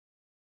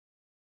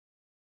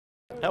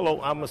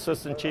Hello, I'm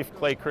Assistant Chief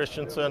Clay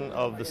Christensen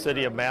of the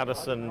City of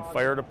Madison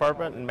Fire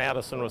Department in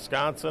Madison,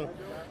 Wisconsin.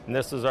 And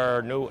this is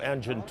our new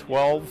engine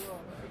 12.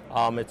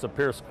 It's a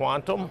Pierce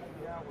Quantum.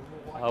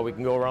 We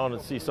can go around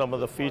and see some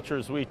of the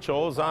features we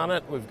chose on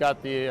it. We've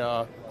got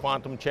the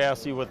Quantum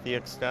chassis with the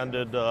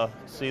extended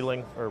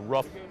ceiling or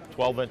roof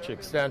 12-inch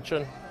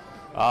extension.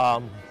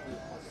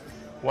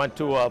 Went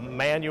to a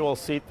manual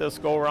seat this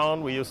go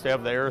around. We used to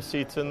have the air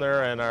seats in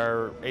there, and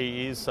our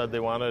AEs said they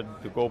wanted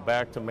to go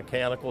back to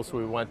mechanical, so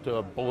we went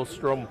to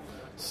Bostrom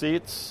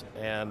seats,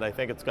 and I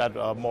think it's got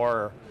a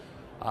more,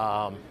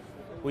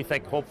 we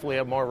think hopefully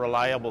a more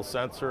reliable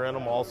sensor in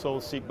them, also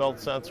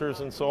seatbelt sensors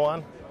and so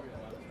on.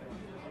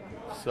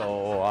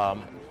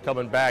 So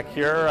coming back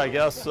here, I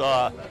guess,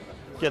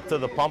 get to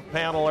the pump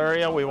panel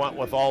area. We went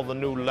with all the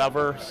new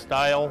lever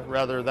style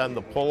rather than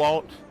the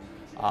pull-out.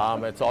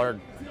 It's our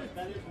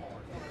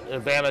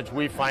advantage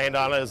we find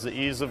on it is the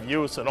ease of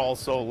use and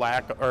also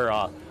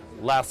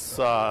less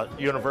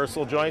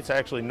universal joints.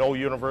 Actually, no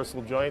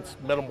universal joints,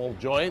 minimal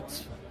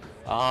joints.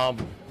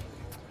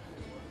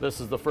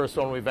 This is the first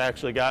one we've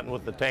actually gotten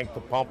with the tank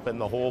to pump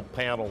and the whole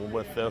panel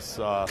with this.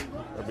 I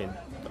mean,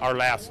 our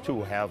last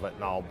two have it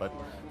now, but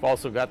we've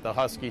also got the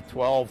Husky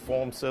 12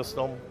 foam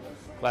system,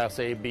 Class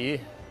AB.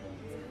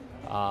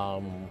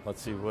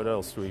 Let's see, what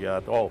else do we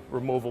got? Oh,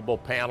 removable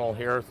panel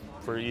here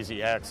for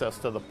easy access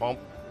to the pump.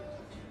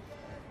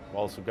 We've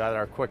also got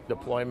our quick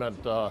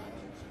deployment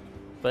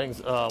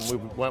things. We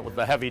went with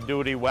the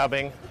heavy-duty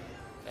webbing,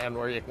 and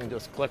where you can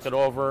just click it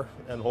over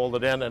and hold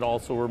it in, and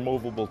also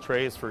removable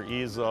trays for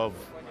ease of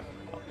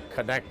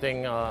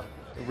connecting,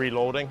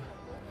 reloading.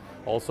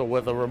 Also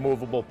with a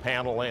removable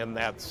panel in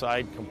that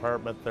side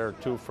compartment there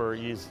too for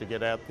ease to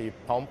get at the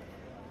pump.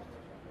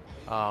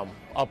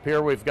 Up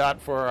here we've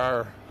got for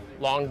our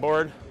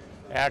longboard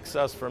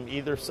access from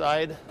either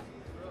side.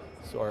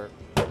 So our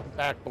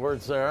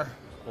backboard's there.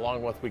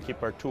 Along with, we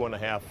keep our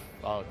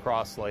 2.5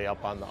 cross lay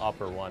up on the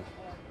upper one.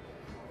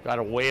 Got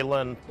a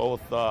Whelen, both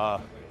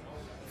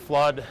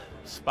flood,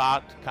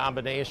 spot,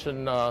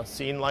 combination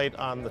scene light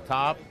on the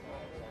top.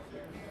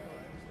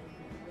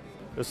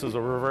 This is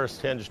a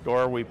reversed hinge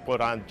door we put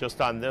on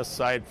just on this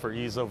side for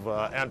ease of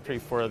entry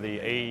for the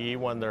AE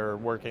when they're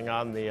working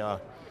on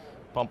the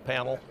pump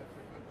panel.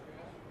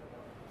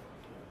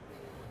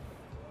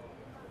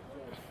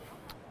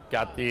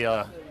 Got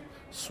the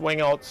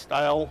swing out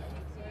style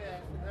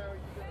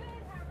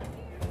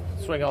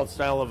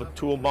of a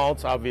tool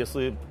mounts.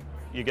 Obviously,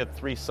 you get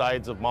 3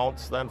 sides of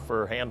mounts then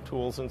for hand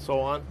tools and so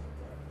on.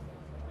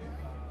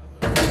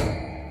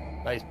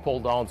 Nice pull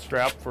down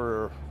strap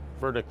for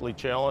vertically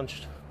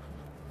challenged.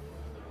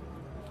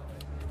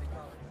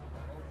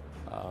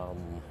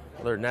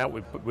 Other than that,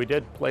 we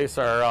did place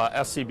our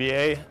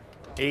SCBA,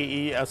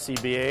 AE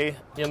SCBA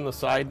in the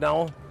side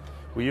now.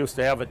 We used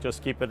to have it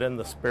just keep it in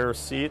the spare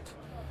seat,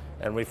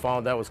 and we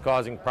found that was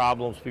causing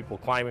problems, people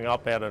climbing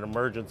up at an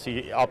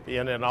emergency, up,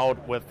 in, and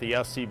out with the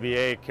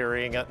SCBA,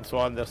 carrying it and so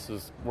on. This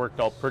has worked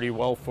out pretty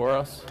well for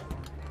us.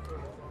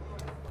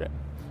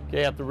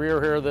 Okay, at the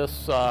rear here,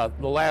 this the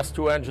last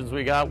 2 engines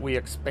we got, we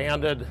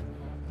expanded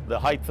the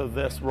height of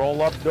this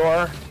roll-up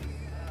door,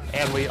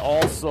 and we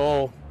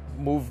also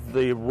moved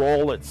the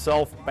roll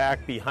itself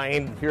back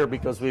behind here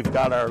because we've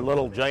got our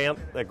little giant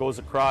that goes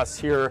across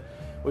here.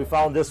 We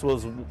found this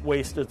was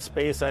wasted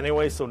space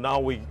anyway, so now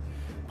we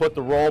put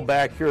the roll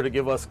back here to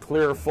give us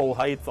clear full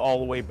height all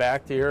the way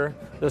back to here.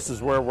 This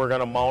is where we're going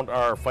to mount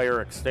our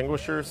fire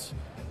extinguishers.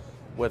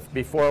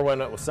 Before,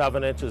 when it was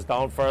 7 inches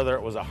down farther,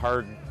 it was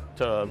hard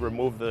to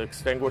remove the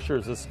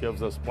extinguishers. This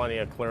gives us plenty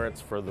of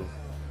clearance for the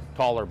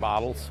taller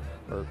bottles.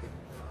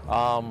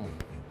 Other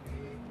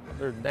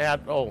than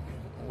that,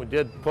 we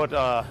did put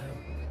a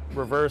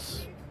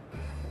reverse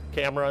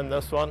camera in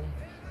this one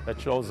that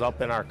shows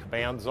up in our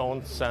command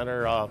zone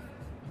center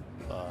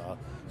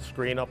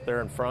screen up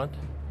there in front.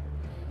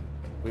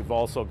 We've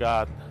also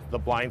got the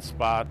blind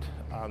spot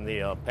on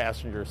the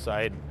passenger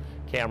side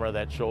camera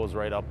that shows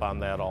right up on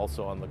that,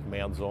 also on the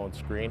command zone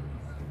screen.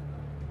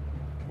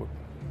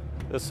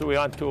 This we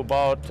went to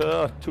about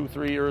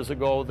 2-3 years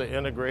ago, the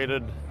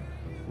integrated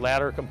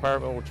ladder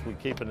compartment, which we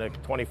keep in a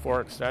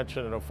 24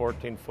 extension and a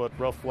 14-foot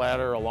roof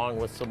ladder, along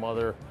with some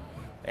other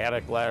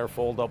attic ladder,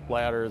 fold-up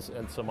ladders,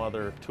 and some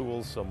other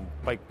tools, some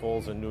pike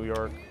poles in New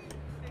York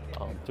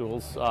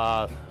tools.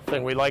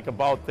 Thing we like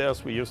about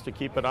this, we used to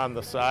keep it on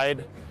the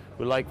side.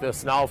 We like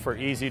this now for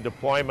easy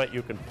deployment.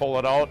 You can pull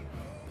it out,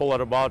 pull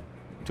it about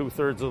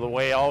 2/3 of the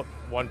way out.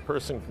 One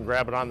person can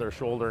grab it on their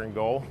shoulder and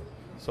go.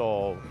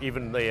 So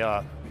even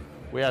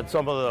we had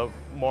some of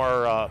the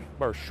more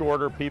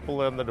shorter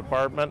people in the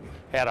department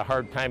had a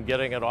hard time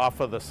getting it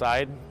off of the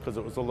side because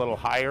it was a little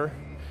higher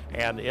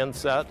and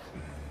inset.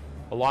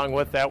 Along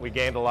with that, we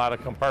gained a lot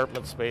of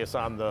compartment space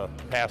on the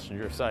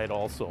passenger side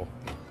also.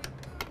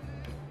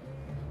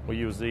 We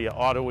use the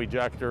auto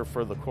ejector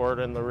for the cord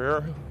in the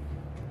rear.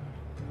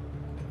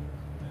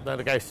 Then,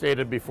 like I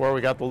stated before,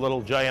 we got the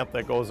little giant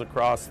that goes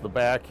across the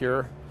back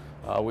here.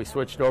 We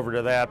switched over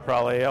to that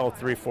probably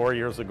 3-4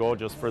 years ago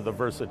just for the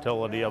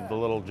versatility of the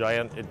little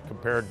giant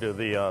compared to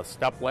the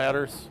step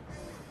ladders.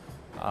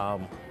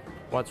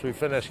 Once we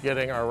finish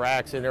getting our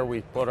racks in here,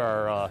 we put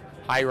our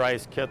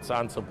high-rise kits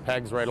on some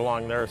pegs right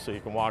along there so you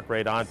can walk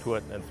right onto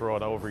it and throw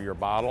it over your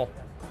bottle.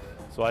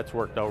 So that's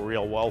worked out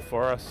real well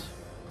for us.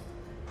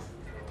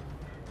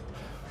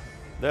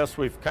 This,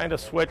 we've kind of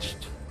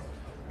switched,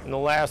 in the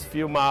last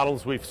few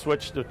models, we've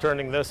switched to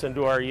turning this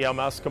into our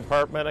EMS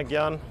compartment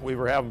again. We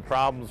were having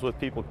problems with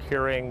people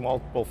carrying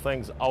multiple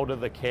things out of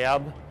the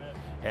cab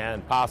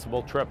and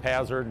possible trip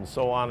hazard and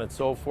so on and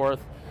so forth.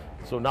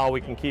 So now we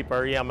can keep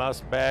our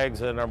EMS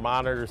bags and our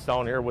monitors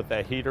down here with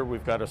that heater.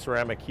 We've got a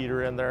ceramic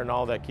heater in there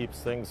now that keeps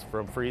things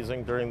from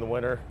freezing during the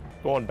winter.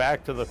 Going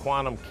back to the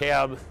Quantum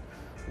cab,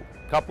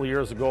 a couple of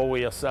years ago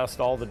we assessed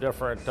all the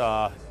different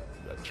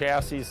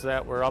chassis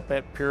that were up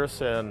at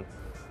Pierce, and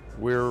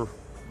we're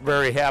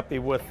very happy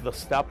with the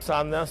steps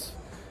on this.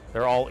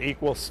 They're all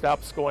equal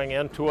steps going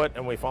into it,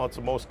 and we found it's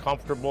the most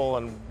comfortable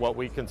and what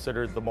we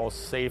considered the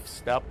most safe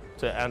step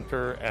to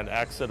enter and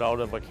exit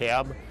out of a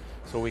cab.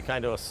 So we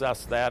kind of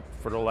assessed that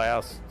for the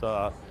last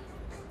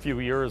few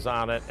years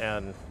on it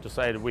and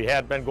decided we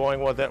had been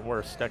going with it and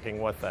we're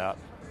sticking with that.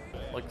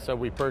 Like I said,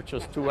 we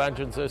purchased 2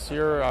 engines this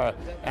year,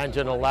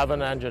 engine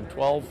 11, engine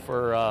 12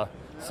 for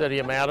City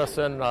of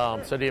Madison.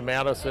 City of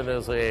Madison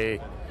is a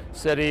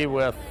city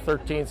with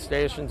 13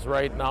 stations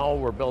right now.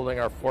 We're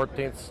building our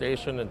 14th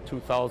station in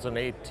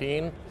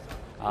 2018.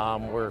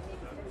 We're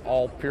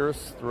all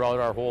Pierce throughout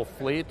our whole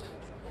fleet,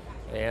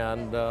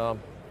 and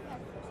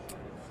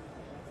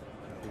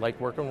like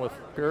working with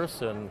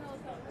Pierce, and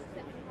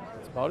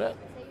that's about it.